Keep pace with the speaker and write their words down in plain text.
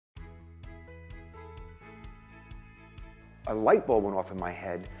a light bulb went off in my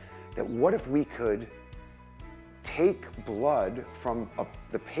head that what if we could take blood from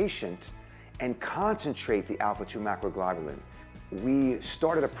the patient and concentrate the alpha-2-macroglobulin. We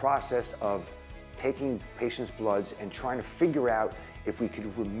started a process of taking patients' bloods and trying to figure out if we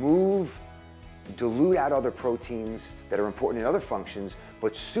could dilute out other proteins that are important in other functions,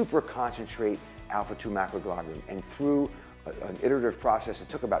 but super concentrate alpha-2-macroglobulin. And through an iterative process that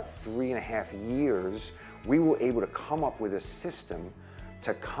took about 3.5 years, we were able to come up with a system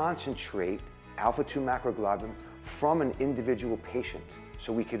to concentrate alpha-2-macroglobulin from an individual patient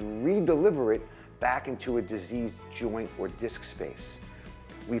so we could re-deliver it back into a diseased joint or disc space.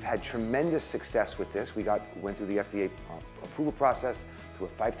 We've had tremendous success with this. We went through the FDA approval process through a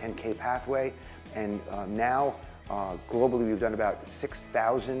 510(k) pathway, and now globally we've done about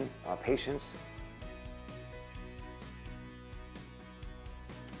 6,000 patients.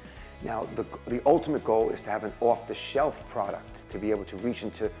 Now the ultimate goal is to have an off-the-shelf product to be able to reach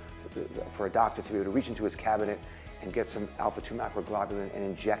into, for a doctor to be able to reach into his cabinet and get some alpha-2-macroglobulin and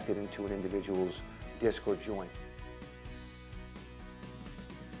inject it into an individual's disc or joint.